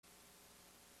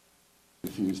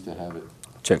refuse to have it.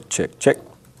 Check, check, check.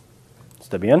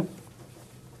 ¿Está bien?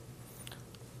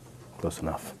 Close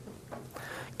enough.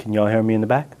 Can y'all hear me in the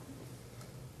back?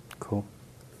 Cool.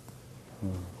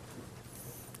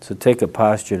 So take a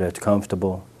posture that's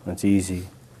comfortable, that's easy.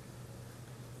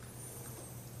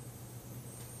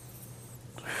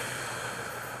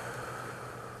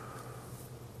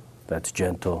 That's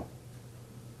gentle.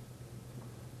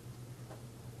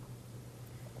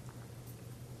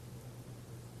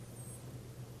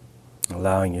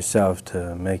 Allowing yourself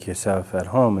to make yourself at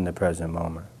home in the present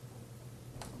moment.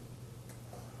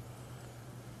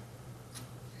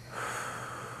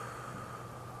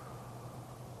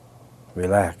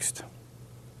 Relaxed.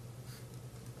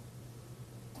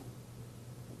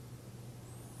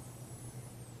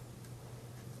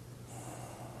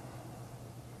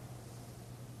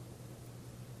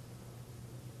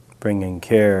 Bringing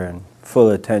care and full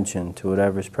attention to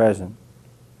whatever's present,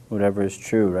 whatever is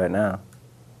true right now.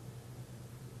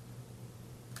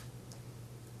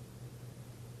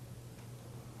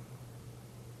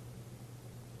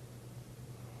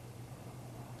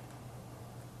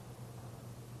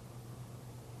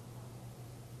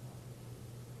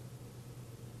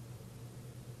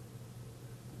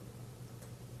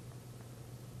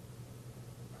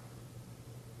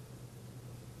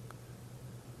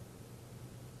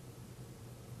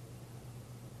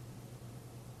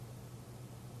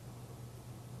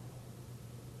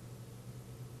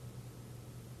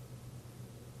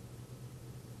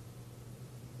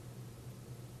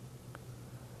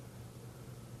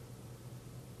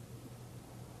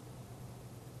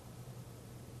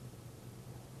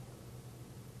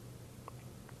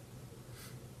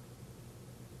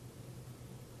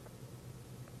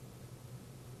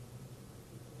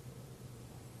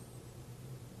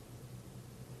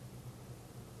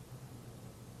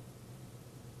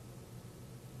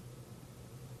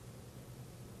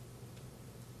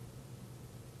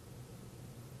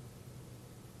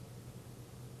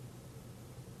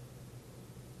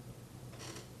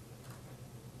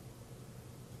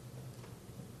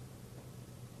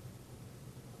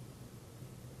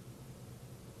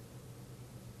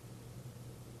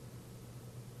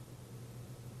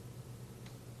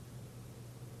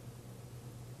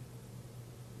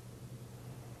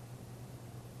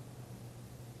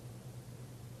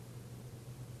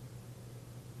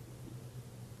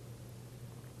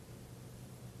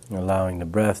 Allowing the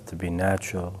breath to be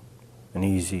natural and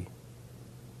easy.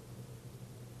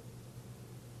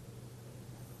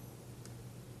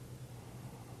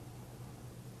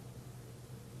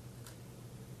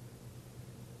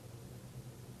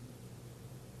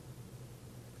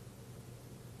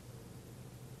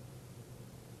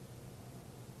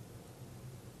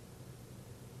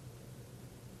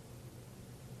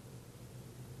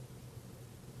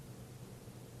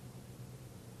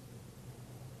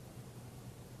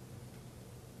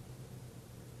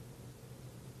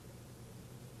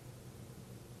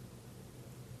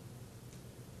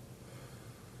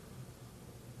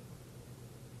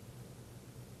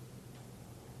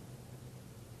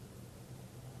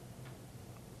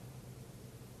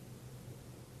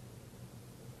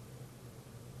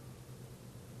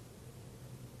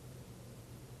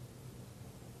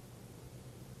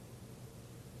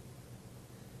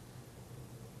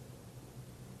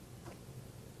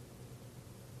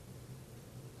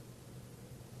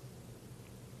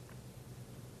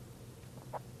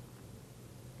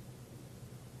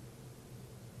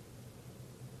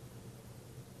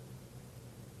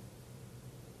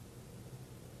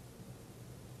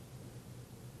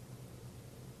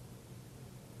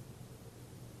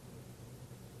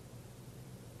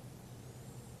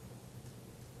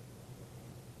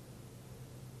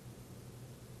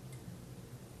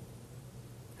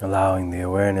 Allowing the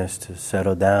awareness to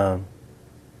settle down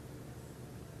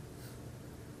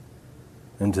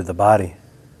into the body.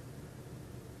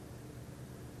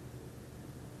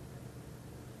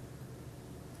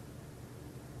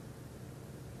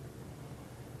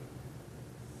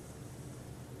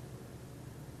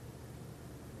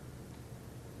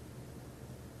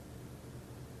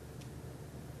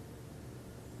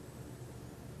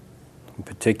 And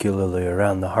particularly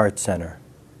around the heart center.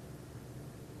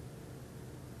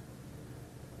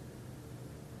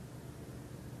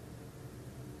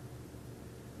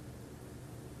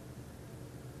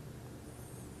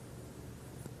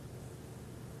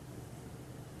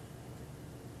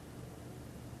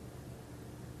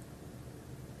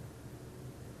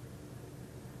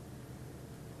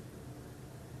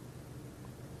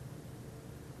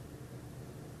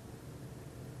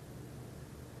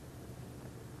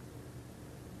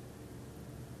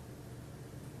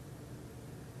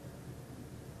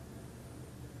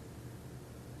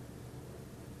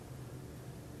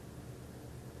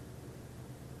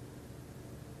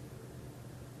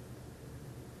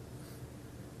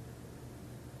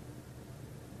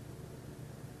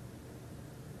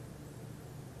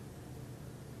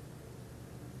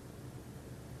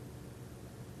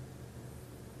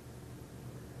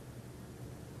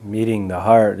 meeting the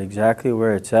heart exactly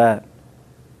where it's at.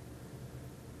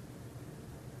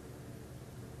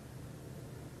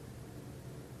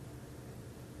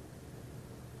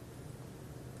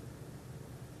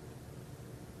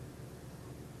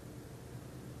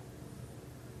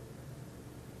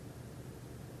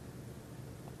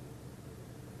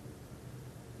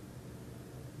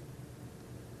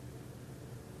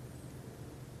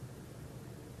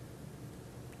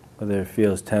 Whether it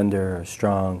feels tender or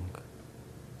strong.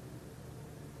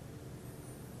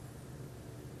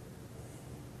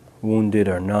 Wounded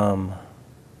or numb.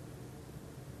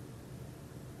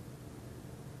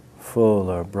 Full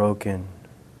or broken.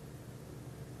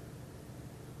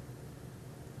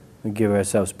 We give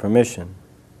ourselves permission.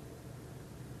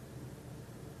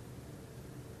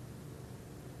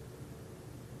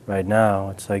 Right now,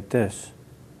 it's like this.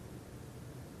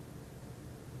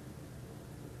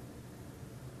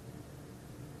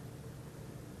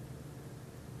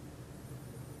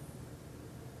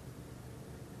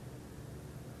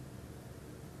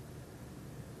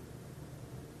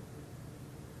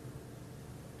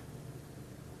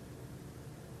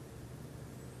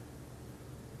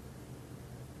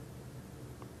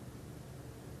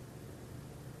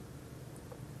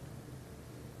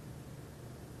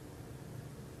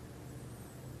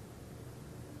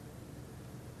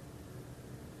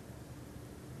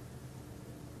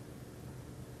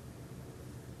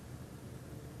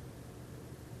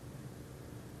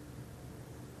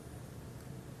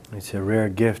 It's a rare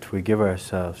gift we give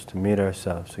ourselves to meet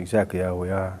ourselves exactly how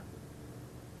we are.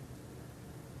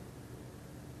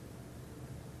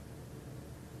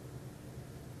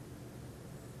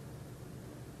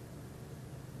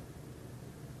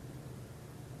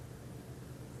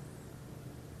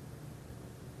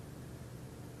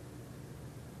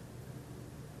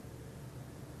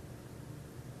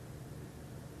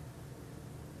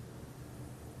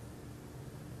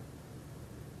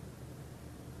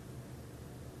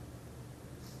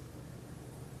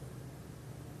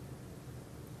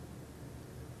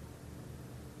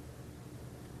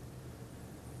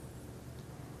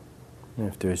 And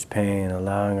if there's pain,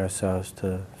 allowing ourselves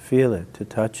to feel it, to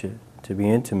touch it, to be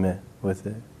intimate with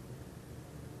it.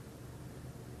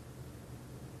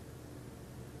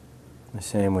 The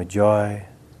same with joy.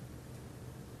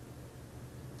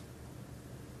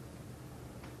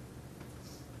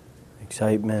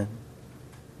 Excitement.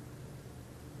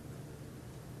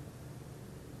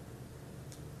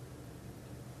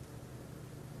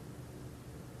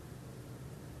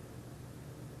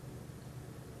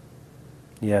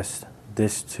 Yes,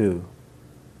 this too.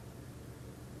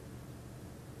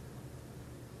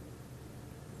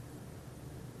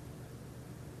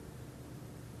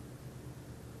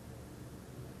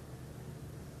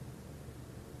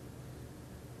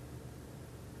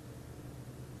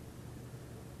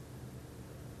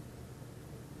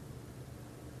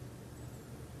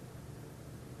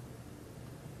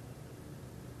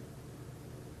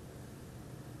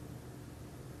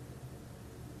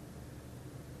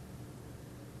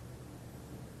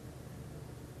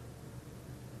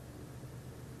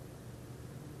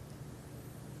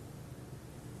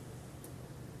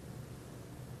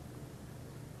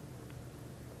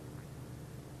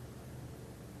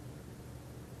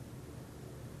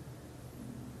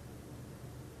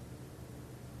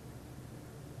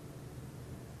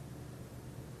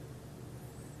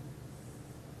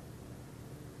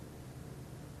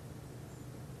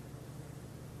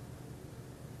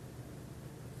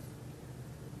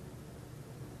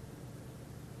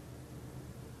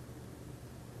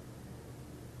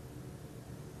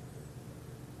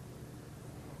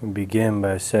 We begin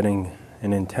by setting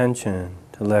an intention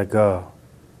to let go.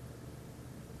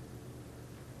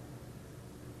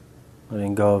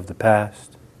 Letting go of the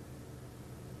past.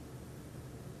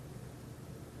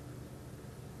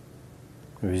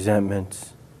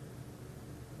 Resentments.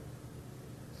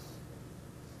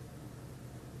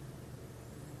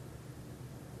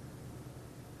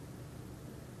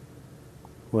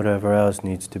 Whatever else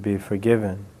needs to be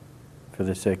forgiven for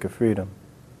the sake of freedom.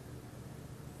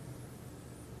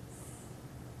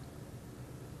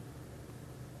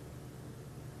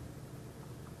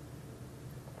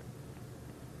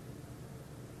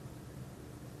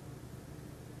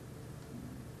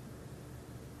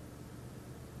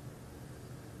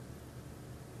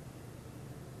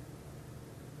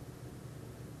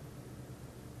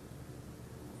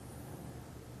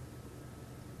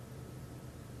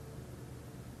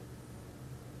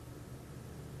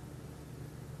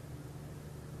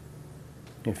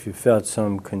 If you felt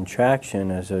some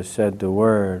contraction as I said the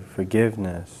word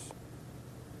forgiveness,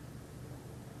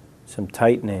 some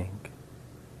tightening,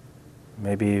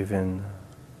 maybe even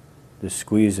the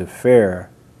squeeze of fear,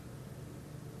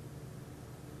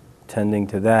 tending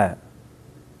to that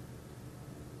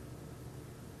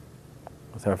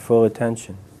with our full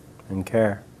attention and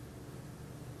care.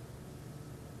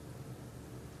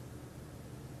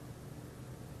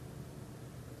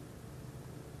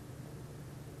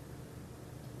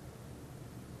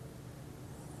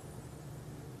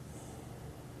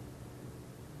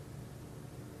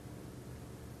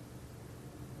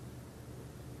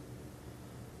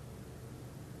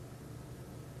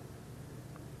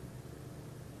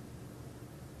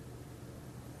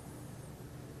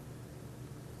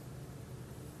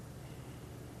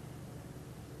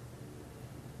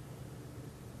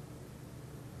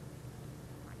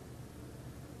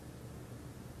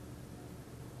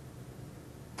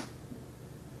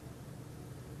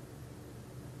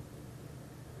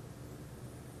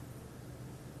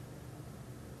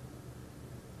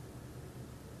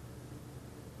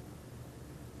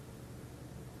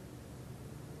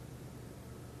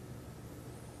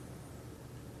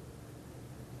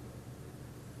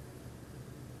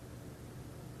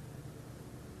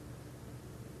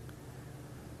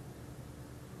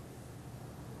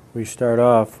 We start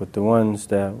off with the ones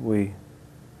that we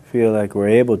feel like we're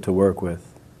able to work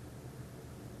with.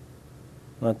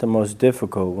 Not the most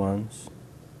difficult ones,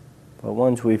 but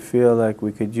ones we feel like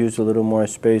we could use a little more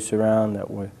space around, that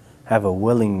we have a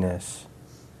willingness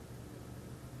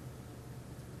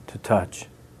to touch.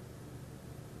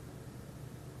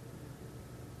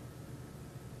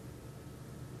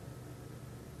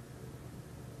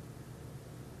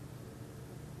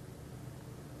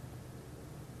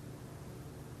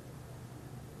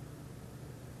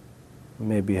 It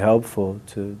may be helpful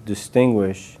to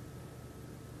distinguish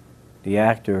the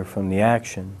actor from the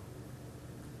action.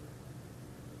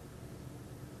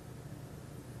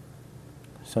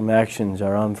 Some actions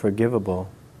are unforgivable.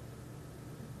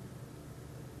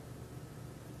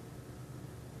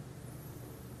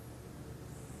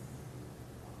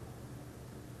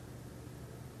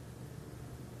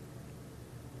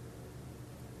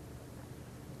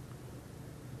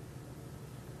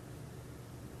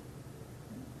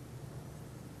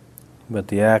 But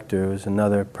the actor is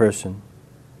another person,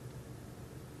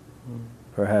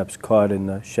 perhaps caught in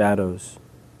the shadows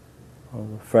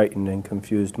of a frightened and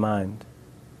confused mind.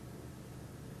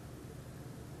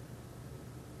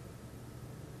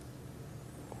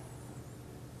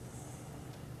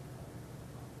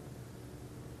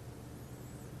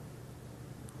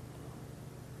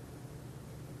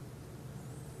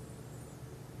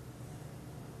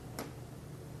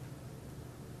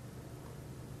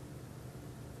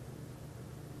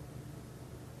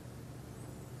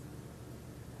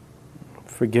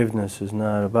 Forgiveness is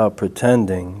not about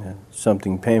pretending that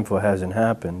something painful hasn't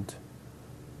happened,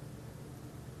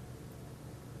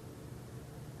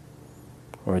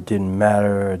 or it didn't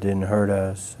matter, or it didn't hurt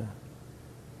us.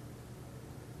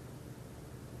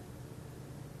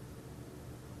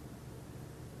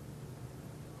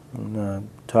 I'm not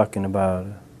talking about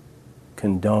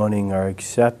condoning or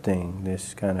accepting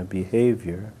this kind of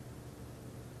behavior.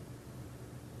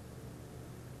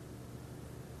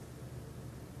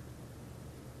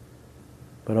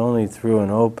 But only through an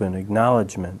open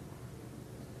acknowledgement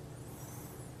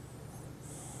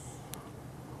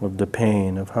of the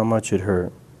pain, of how much it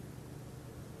hurt.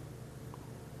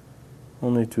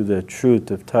 Only through the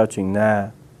truth of touching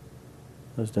that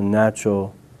does the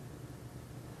natural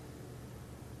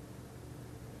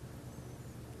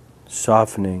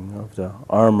softening of the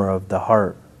armor of the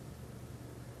heart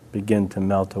begin to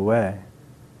melt away.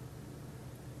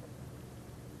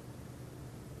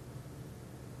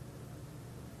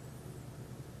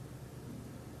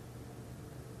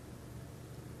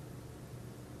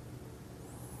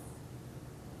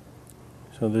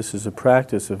 So this is a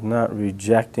practice of not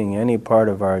rejecting any part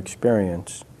of our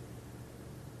experience.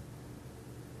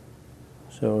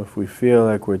 So if we feel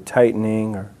like we're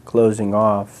tightening or closing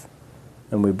off,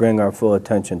 and we bring our full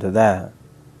attention to that,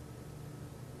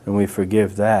 and we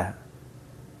forgive that.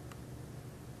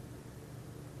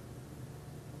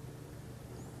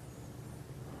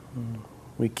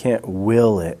 We can't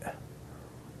will it,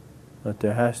 but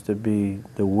there has to be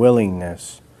the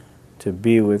willingness to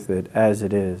be with it as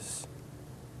it is.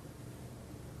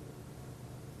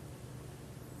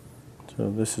 So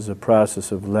this is a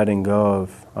process of letting go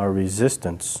of our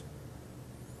resistance.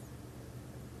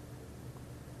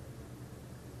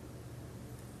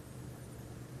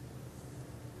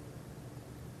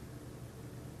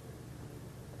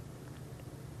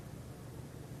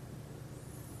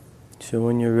 So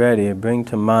when you're ready, bring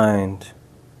to mind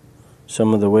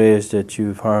some of the ways that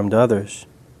you've harmed others.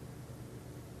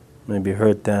 maybe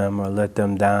hurt them or let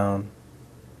them down.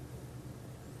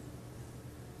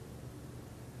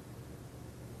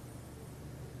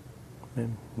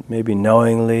 Maybe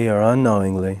knowingly or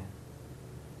unknowingly,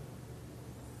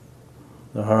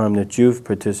 the harm that you've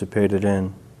participated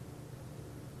in.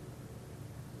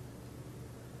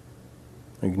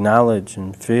 Acknowledge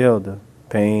and feel the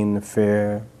pain, the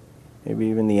fear, maybe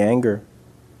even the anger,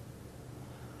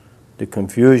 the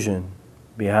confusion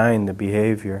behind the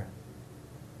behavior.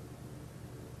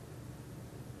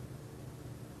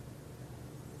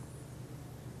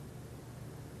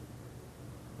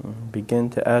 Begin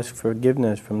to ask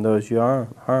forgiveness from those you are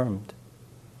harmed.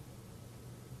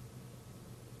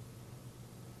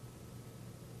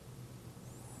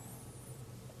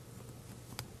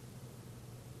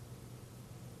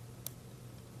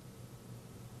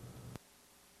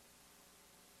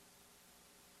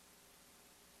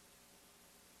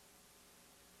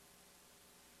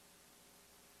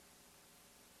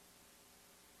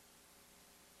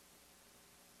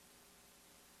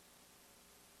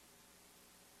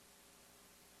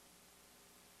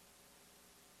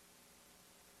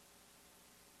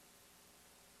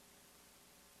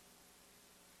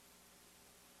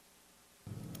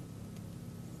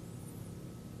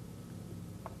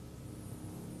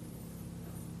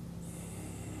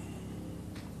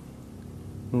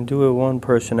 And do it one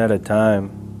person at a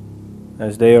time.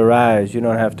 As they arise, you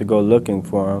don't have to go looking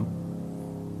for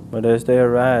them. But as they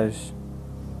arise,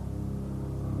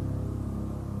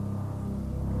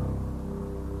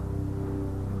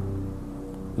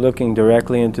 looking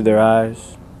directly into their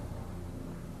eyes,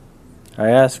 I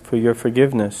ask for your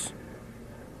forgiveness.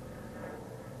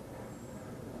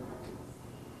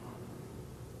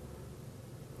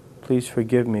 Please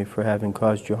forgive me for having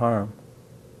caused you harm.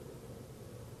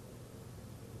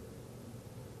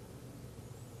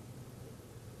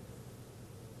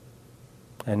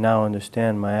 I now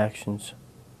understand my actions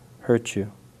hurt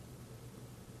you.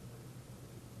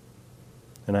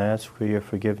 And I ask for your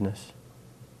forgiveness.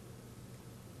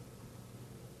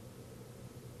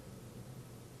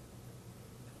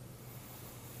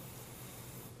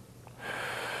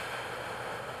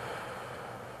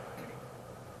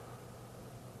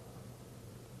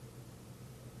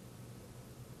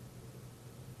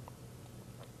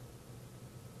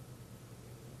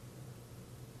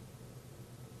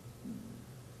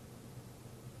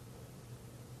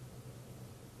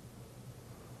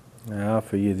 I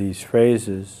offer you these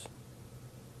phrases.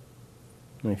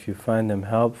 And if you find them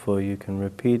helpful, you can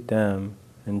repeat them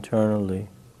internally.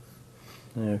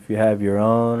 And if you have your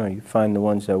own, or you find the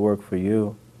ones that work for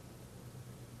you.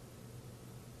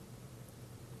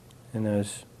 And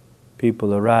as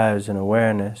people arise in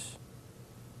awareness,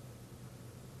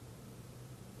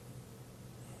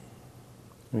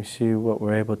 we see what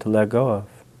we're able to let go of.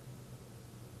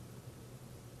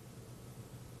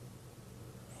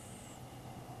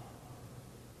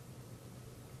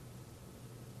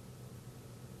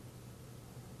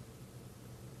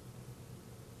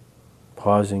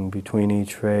 Pausing between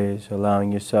each phrase,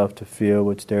 allowing yourself to feel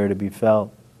what's there to be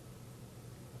felt.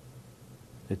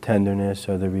 The tenderness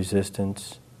or the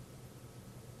resistance.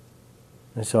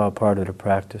 It's all part of the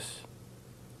practice.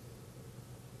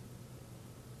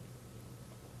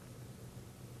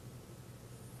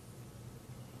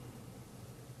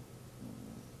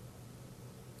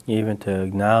 Even to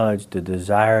acknowledge the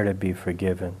desire to be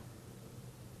forgiven.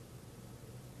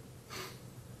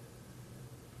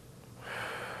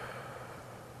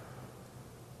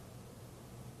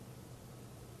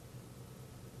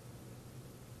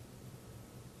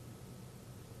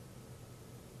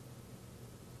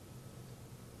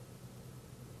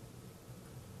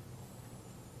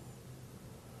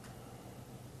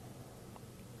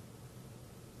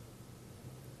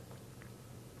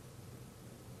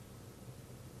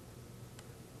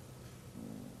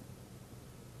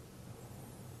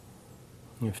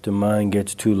 If the mind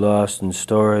gets too lost in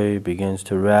story, begins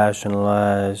to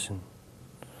rationalize and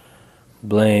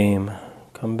blame,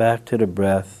 come back to the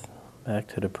breath, back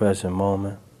to the present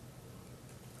moment.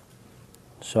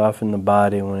 Soften the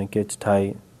body when it gets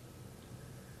tight.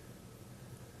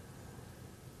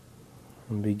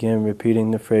 And begin repeating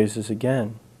the phrases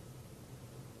again.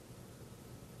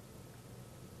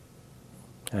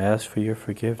 I ask for your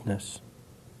forgiveness.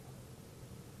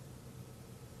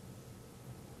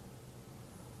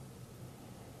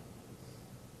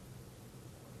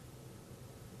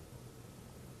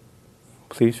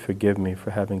 Please forgive me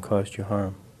for having caused you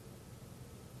harm.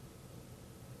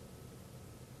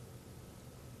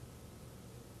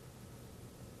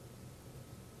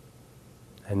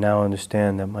 I now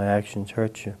understand that my actions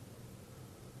hurt you.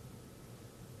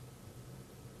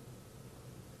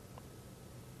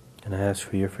 And I ask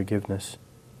for your forgiveness.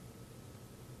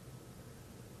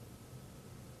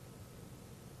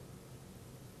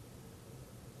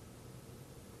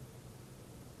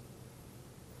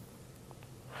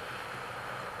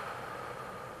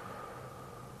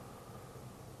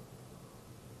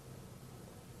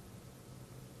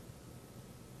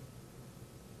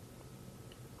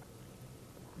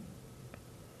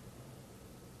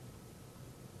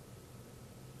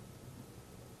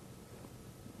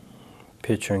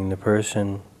 Picturing the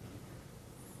person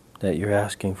that you're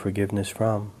asking forgiveness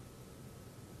from.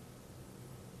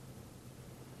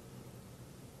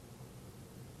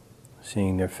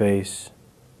 Seeing their face.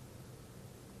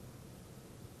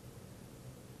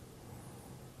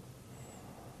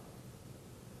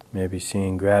 Maybe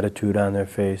seeing gratitude on their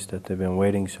face that they've been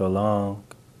waiting so long.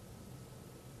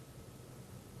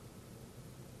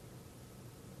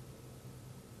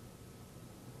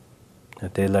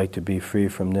 That they'd like to be free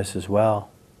from this as well.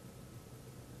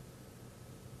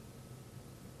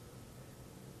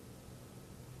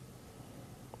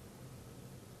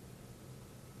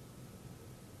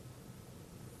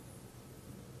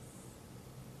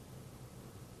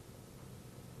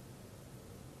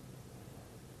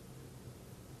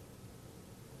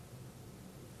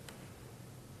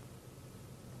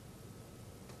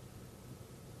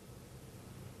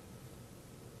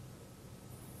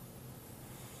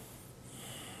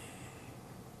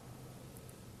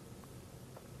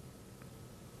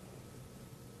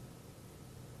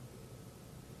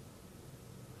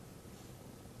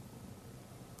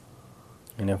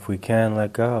 And if we can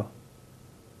let go,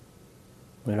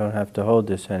 we don't have to hold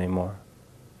this anymore.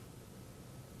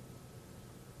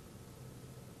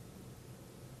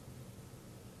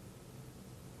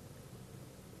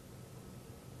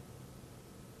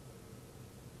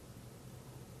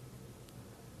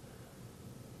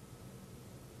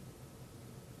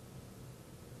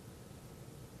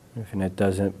 If it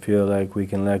doesn't feel like we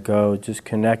can let go, just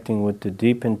connecting with the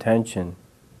deep intention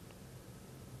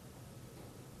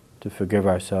to forgive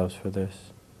ourselves for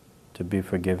this, to be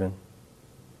forgiven.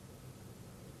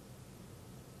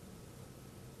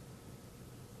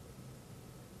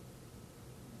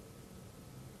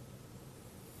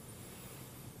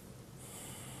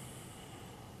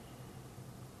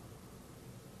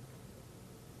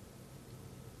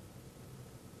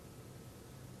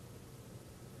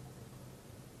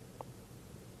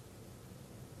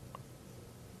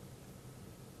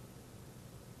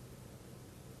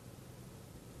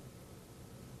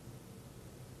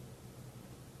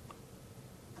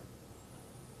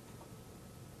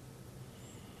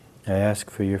 I ask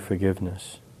for your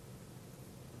forgiveness.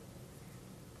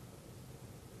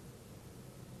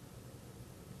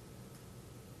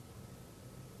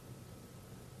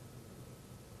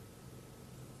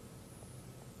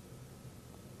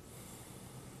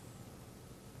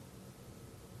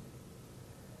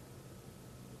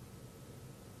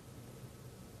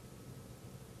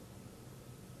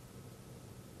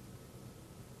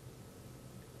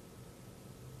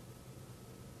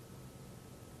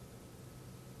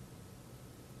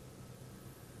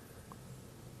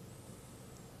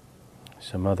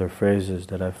 Some other phrases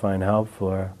that I find helpful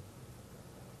are,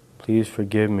 please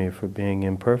forgive me for being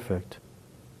imperfect.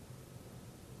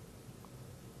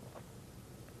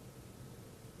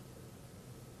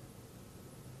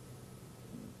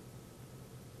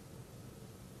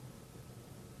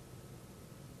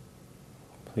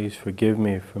 Please forgive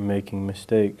me for making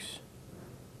mistakes.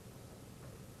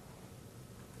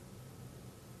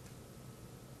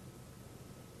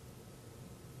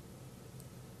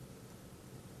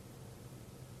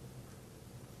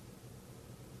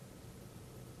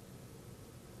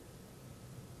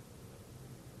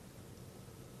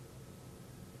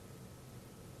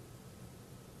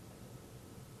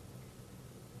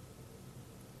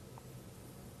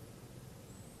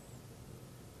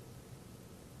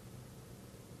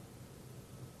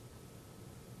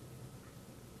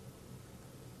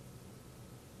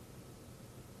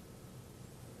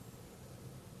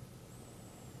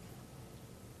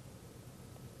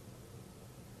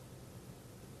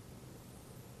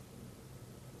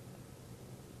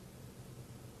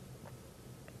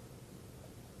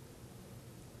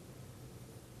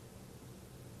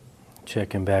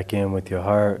 Checking back in with your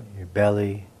heart, your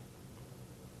belly.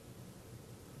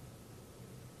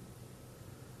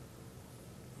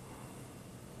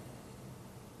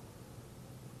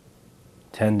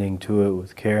 Tending to it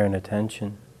with care and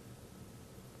attention.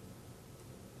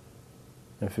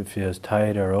 If it feels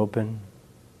tight or open,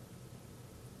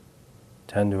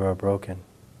 tender or broken.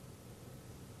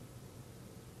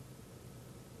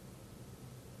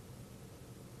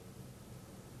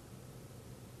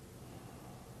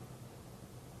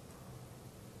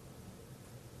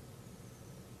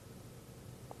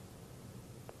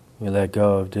 We let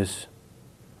go of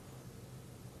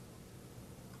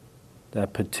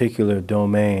that particular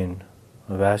domain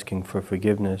of asking for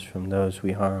forgiveness from those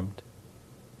we harmed.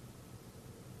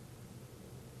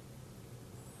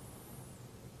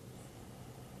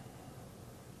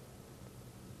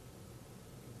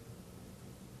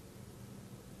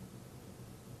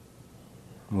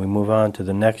 And we move on to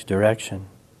the next direction,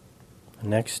 the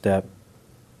next step.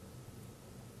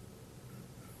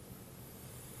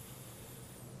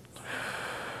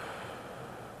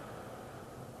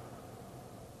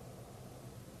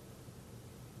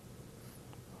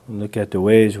 And look at the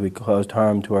ways we caused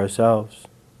harm to ourselves.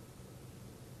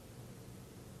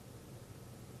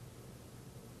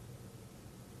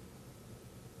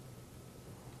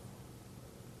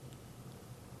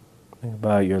 Think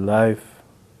about your life,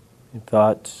 your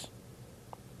thoughts,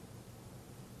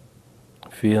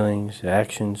 feelings,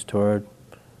 actions toward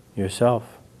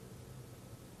yourself.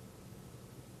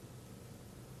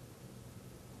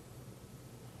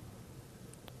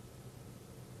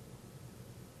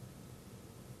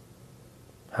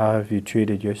 How have you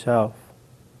treated yourself?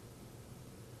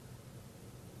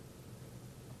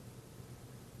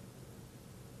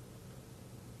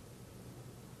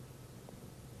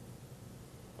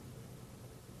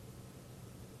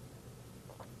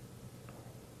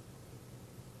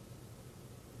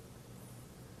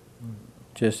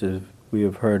 Just as we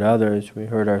have hurt others, we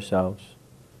hurt ourselves.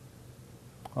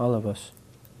 All of us.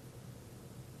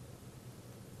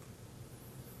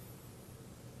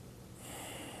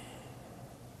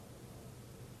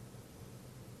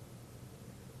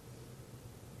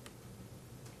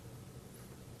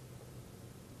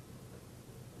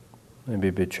 Maybe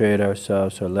betrayed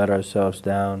ourselves or let ourselves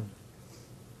down.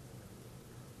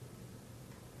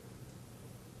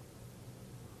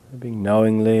 Maybe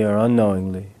knowingly or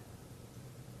unknowingly.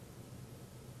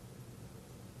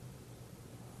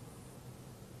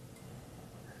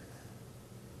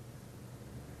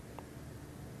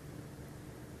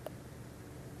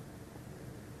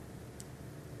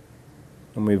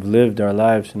 And we've lived our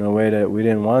lives in a way that we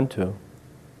didn't want to.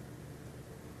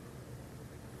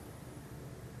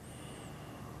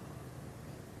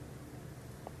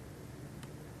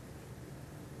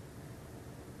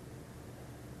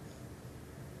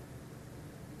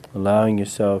 Allowing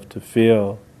yourself to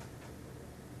feel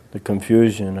the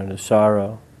confusion or the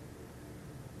sorrow.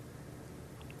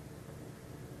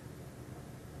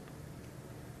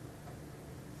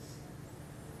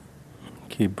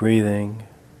 Keep breathing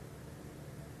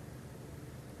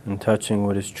and touching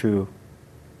what is true.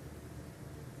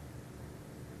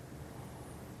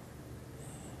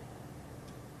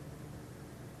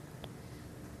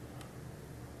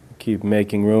 Keep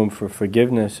making room for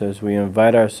forgiveness as we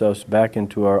invite ourselves back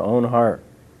into our own heart.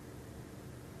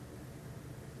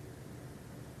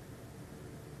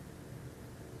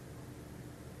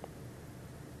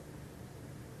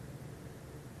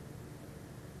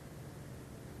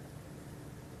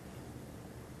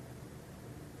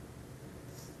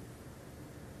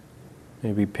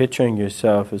 Maybe picturing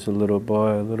yourself as a little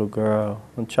boy, a little girl,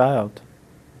 a child,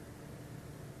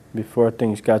 before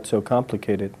things got so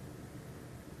complicated.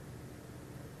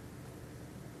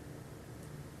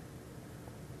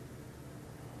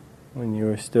 When you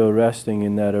were still resting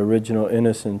in that original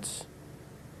innocence.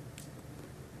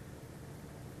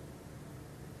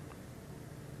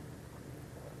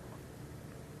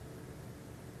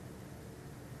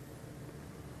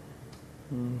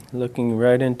 Looking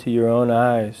right into your own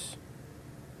eyes.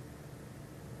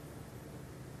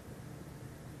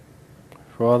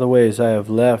 For all the ways I have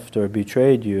left or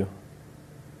betrayed you.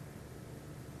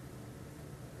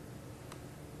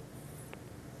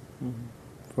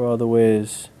 For all the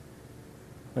ways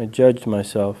I judged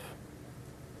myself,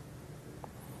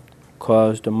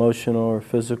 caused emotional or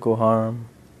physical harm.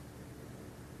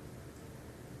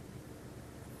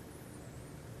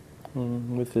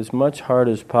 With as much heart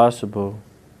as possible,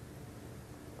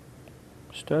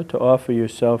 start to offer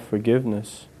yourself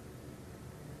forgiveness.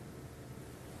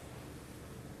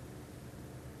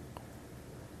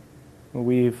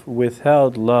 We've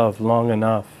withheld love long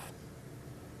enough.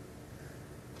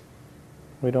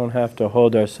 We don't have to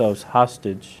hold ourselves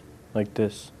hostage like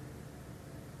this.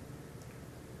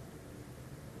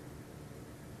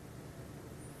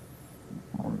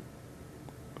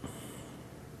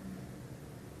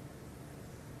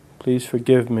 Please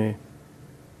forgive me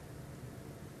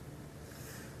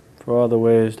for all the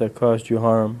ways that caused you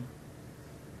harm.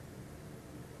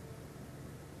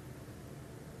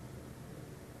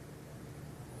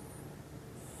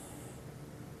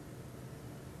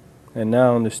 And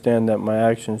now understand that my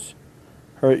actions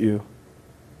hurt you,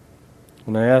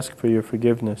 and I ask for your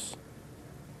forgiveness.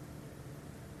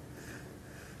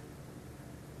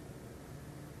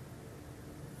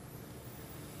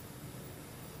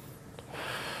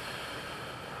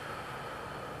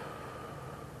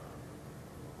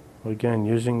 Again,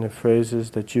 using the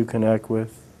phrases that you connect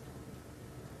with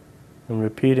and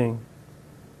repeating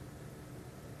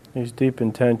these deep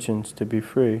intentions to be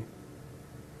free,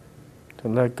 to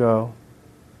let go,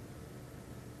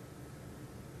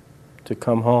 to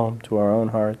come home to our own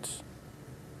hearts.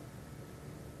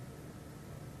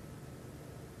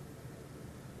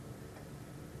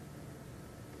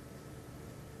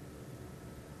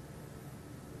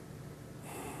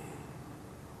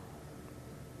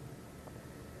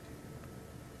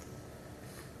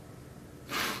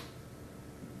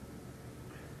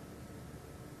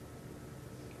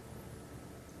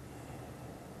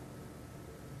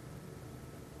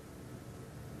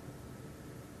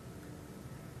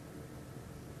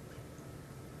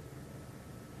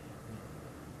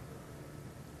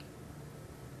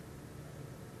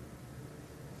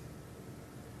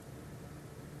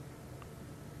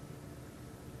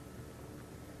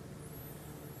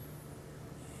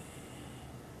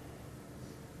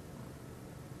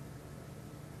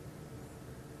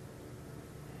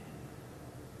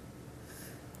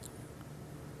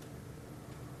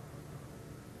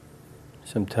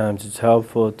 Sometimes it's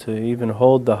helpful to even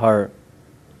hold the heart,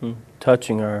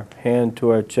 touching our hand to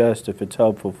our chest if it's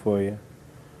helpful for you.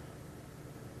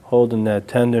 Holding that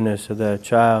tenderness of that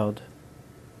child.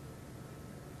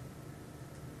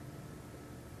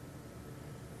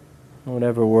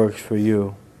 Whatever works for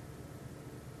you.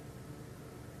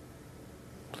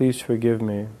 Please forgive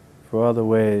me for all the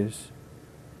ways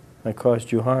I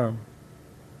caused you harm.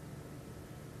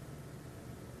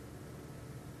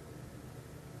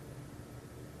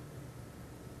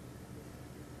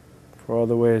 For all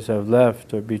the ways I've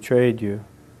left or betrayed you.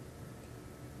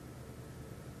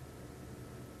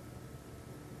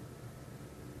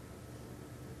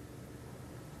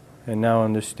 And now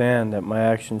understand that my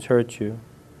actions hurt you.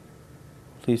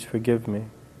 Please forgive me.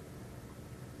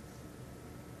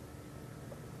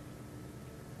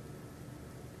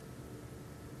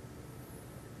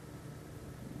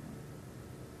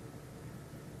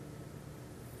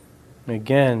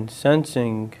 Again,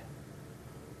 sensing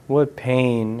what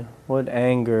pain, what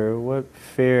anger, what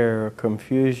fear or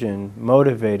confusion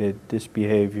motivated this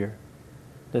behavior,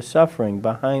 the suffering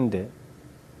behind it.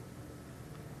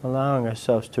 Allowing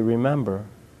ourselves to remember.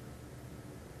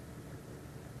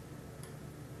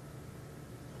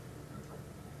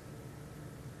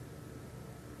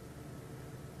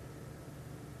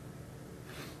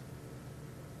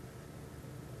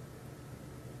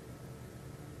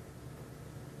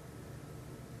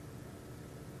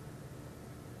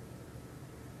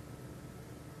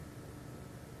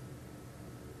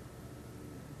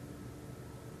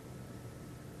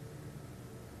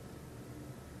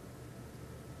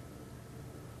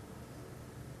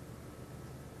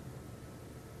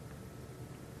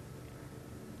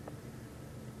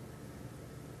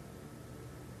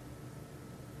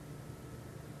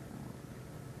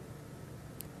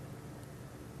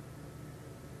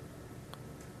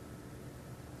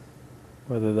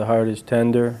 Whether the heart is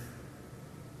tender,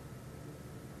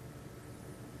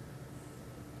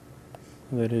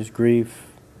 whether it is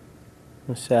grief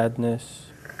or sadness,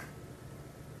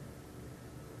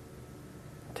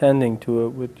 tending to it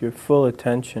with your full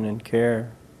attention and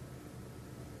care.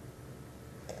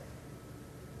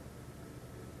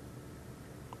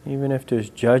 Even if there's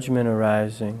judgment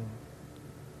arising,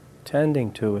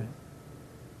 tending to it.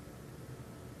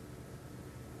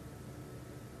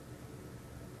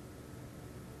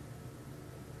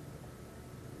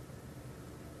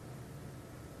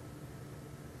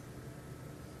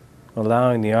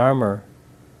 Allowing the armor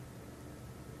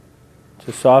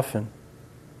to soften.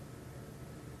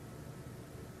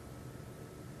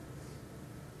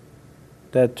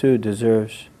 That too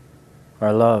deserves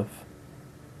our love.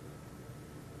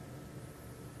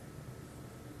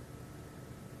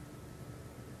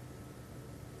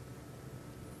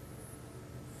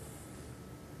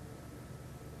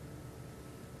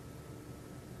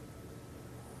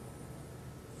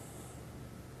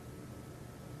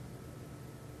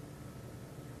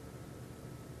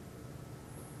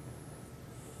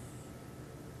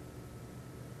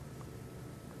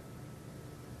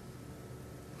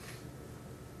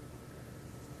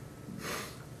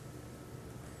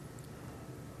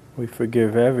 We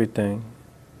forgive everything,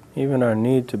 even our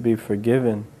need to be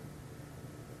forgiven.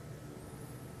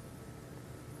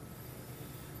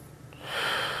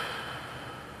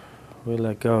 We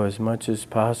let go as much as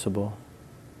possible.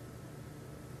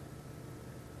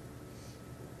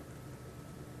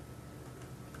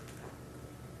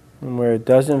 And where it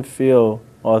doesn't feel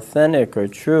authentic or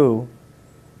true,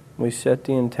 we set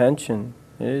the intention.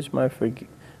 It is my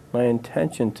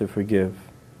intention to forgive.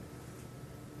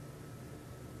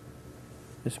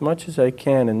 as much as I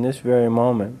can in this very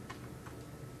moment.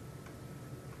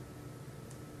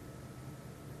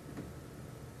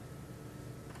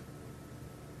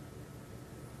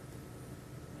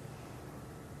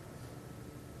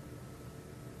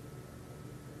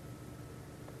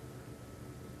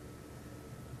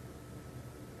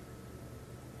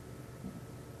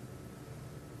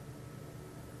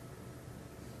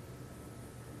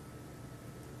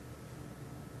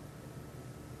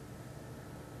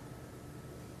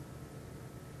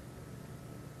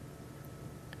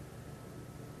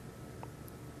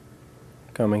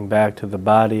 Coming back to the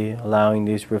body, allowing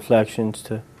these reflections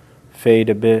to fade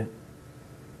a bit.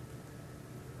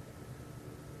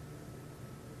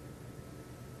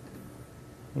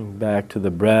 And back to the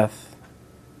breath.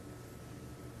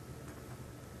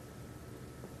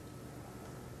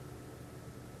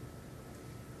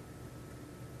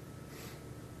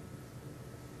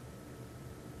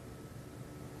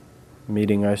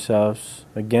 Meeting ourselves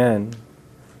again,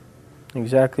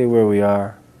 exactly where we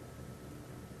are.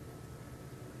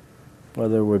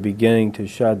 Whether we're beginning to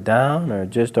shut down or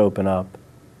just open up.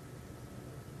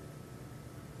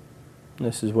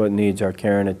 This is what needs our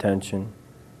care and attention.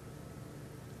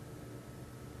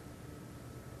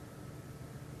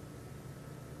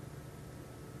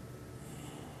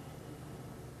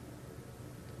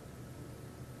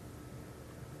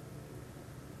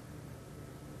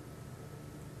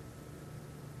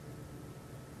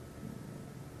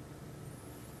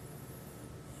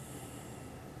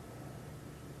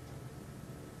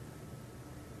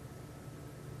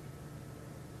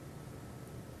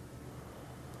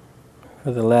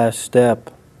 For the last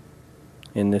step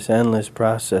in this endless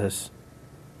process,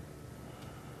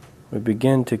 we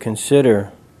begin to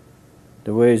consider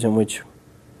the ways in which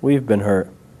we've been hurt.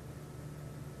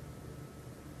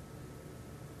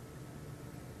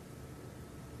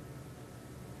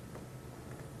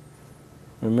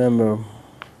 Remember,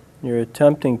 you're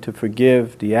attempting to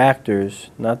forgive the actors,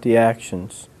 not the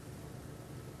actions.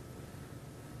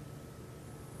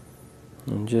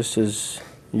 And just as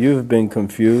you've been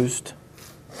confused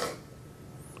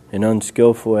and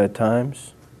unskillful at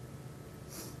times,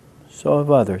 so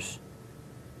have others.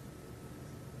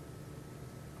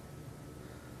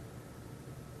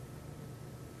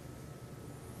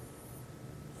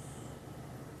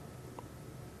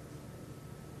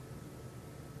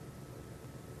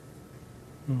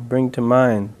 Bring to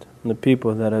mind the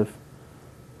people that have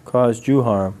caused you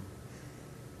harm.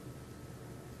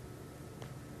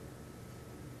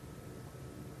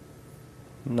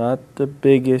 Not the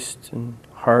biggest and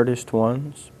hardest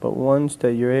ones, but ones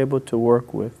that you're able to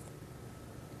work with.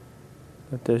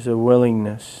 That there's a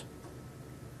willingness.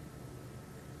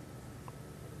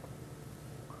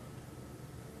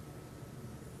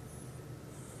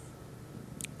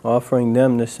 Offering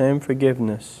them the same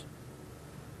forgiveness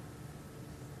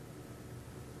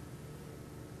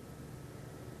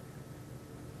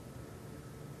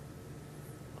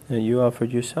that you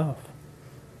offered yourself.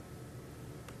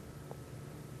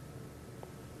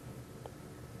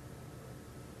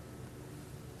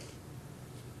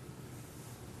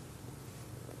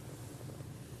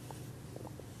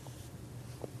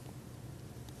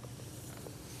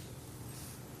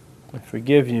 I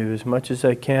forgive you as much as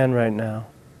I can right now.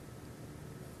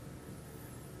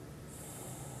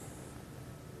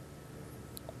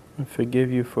 I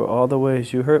forgive you for all the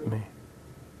ways you hurt me.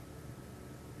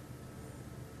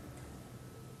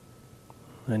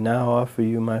 I now offer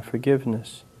you my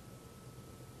forgiveness.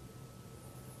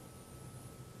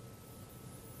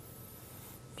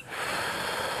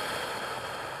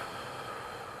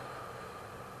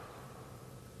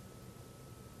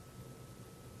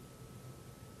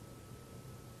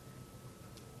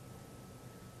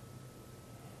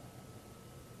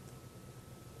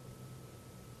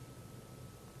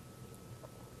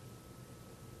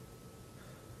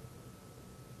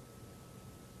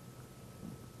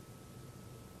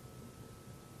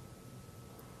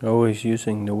 Always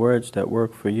using the words that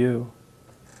work for you.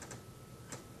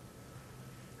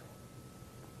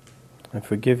 I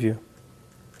forgive you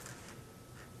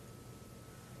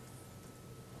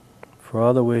for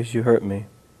all the ways you hurt me.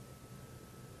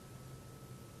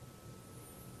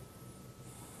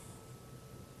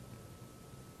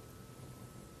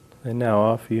 I now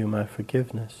offer you my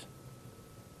forgiveness.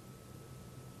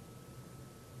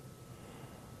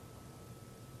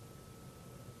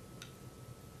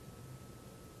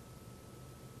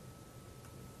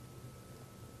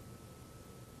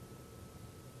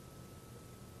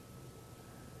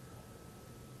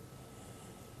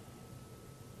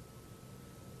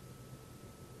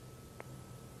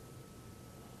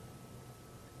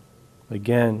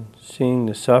 Again, seeing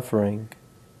the suffering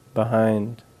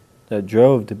behind, that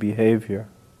drove the behavior.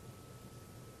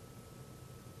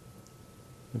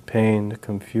 The pain, the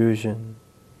confusion,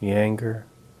 the anger.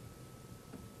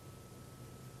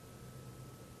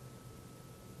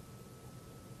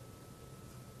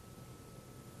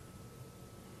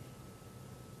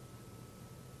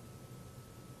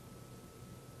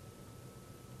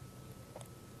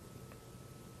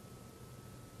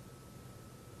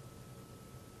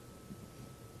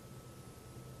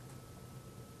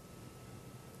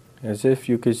 As if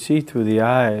you could see through the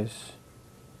eyes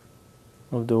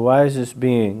of the wisest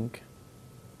being,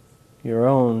 your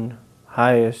own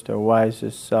highest or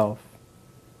wisest self,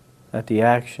 at the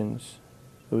actions,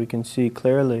 so we can see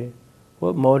clearly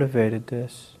what motivated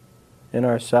this in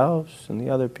ourselves and the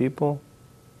other people.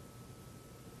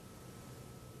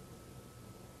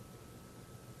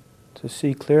 To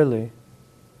see clearly.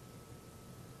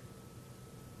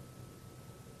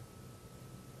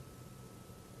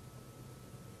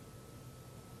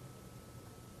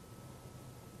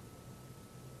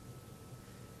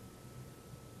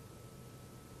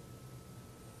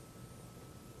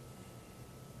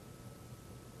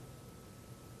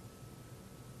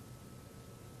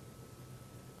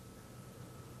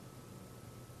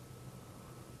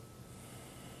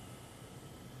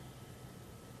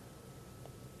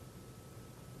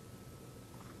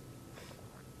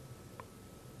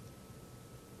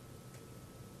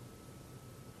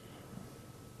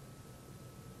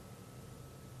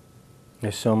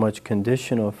 There's so much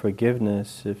conditional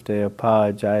forgiveness. If they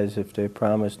apologize, if they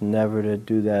promise never to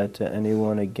do that to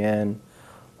anyone again,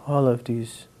 all of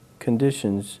these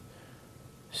conditions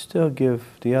still give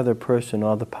the other person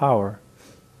all the power.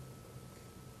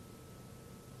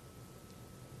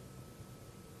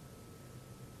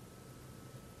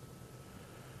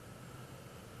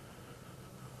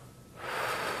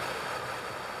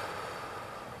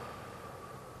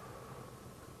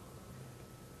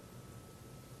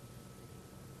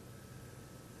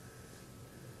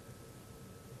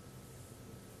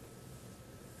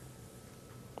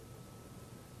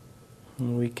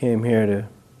 We came here to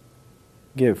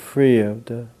get free of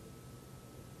the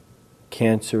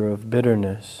cancer of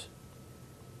bitterness.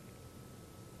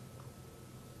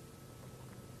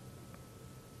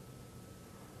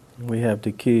 We have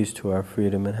the keys to our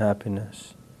freedom and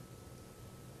happiness.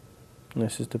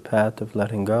 This is the path of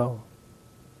letting go.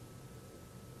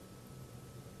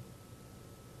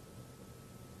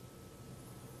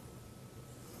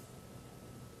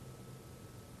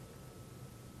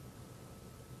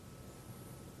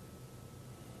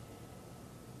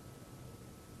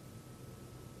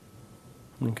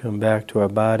 And come back to our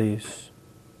bodies,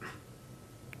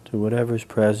 to whatever's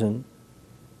present.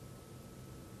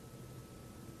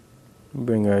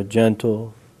 Bring our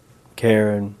gentle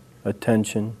care and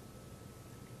attention.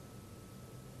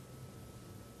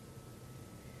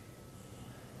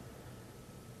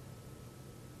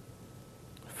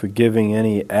 Forgiving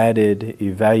any added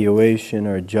evaluation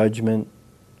or judgment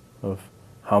of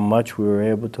how much we were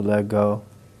able to let go.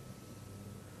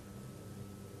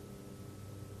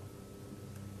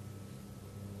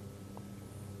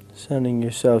 Sending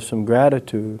yourself some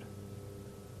gratitude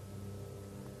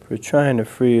for trying to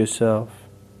free yourself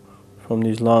from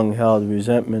these long-held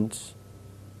resentments.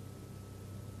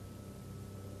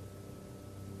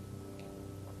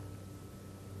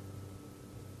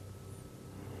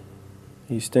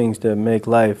 These things that make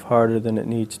life harder than it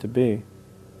needs to be.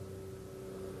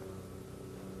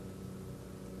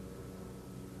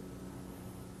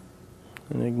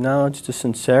 And acknowledge the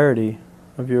sincerity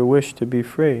of your wish to be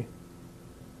free.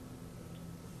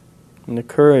 And the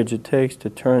courage it takes to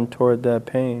turn toward that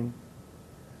pain.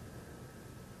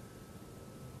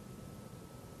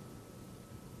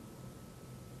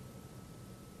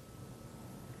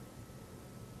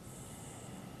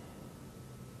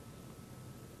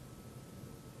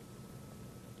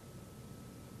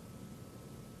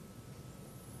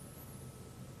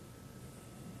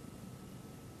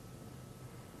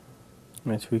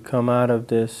 As we come out of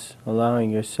this,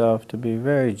 allowing yourself to be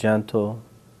very gentle,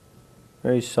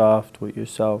 very soft with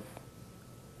yourself.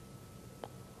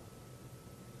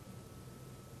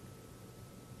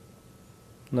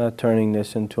 Not turning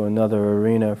this into another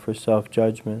arena for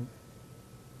self-judgment.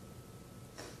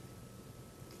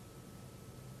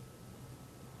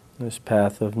 This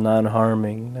path of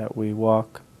non-harming that we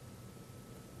walk.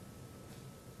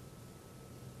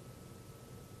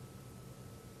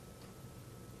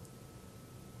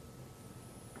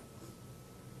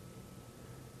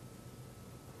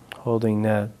 Holding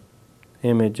that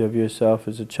image of yourself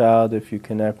as a child, if you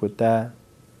connect with that.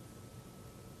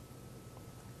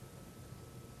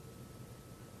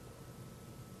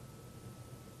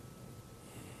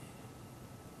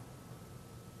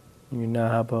 Now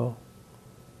how about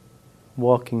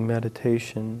walking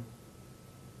meditation?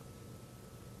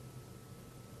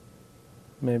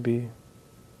 Maybe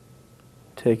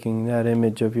taking that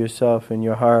image of yourself in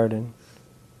your heart and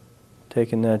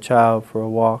taking that child for a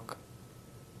walk.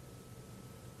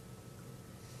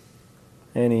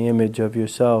 Any image of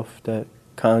yourself that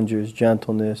conjures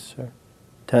gentleness or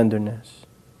tenderness.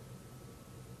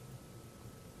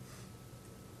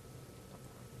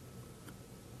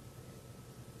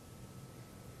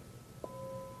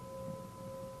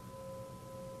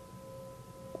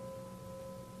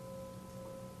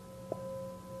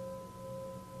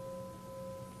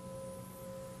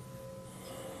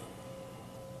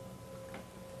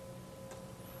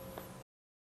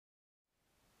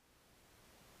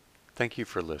 Thank you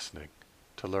for listening.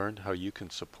 To learn how you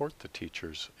can support the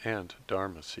teachers and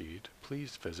Dharma Seed,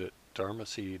 please visit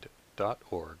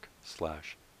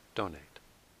dharmaseed.org/donate.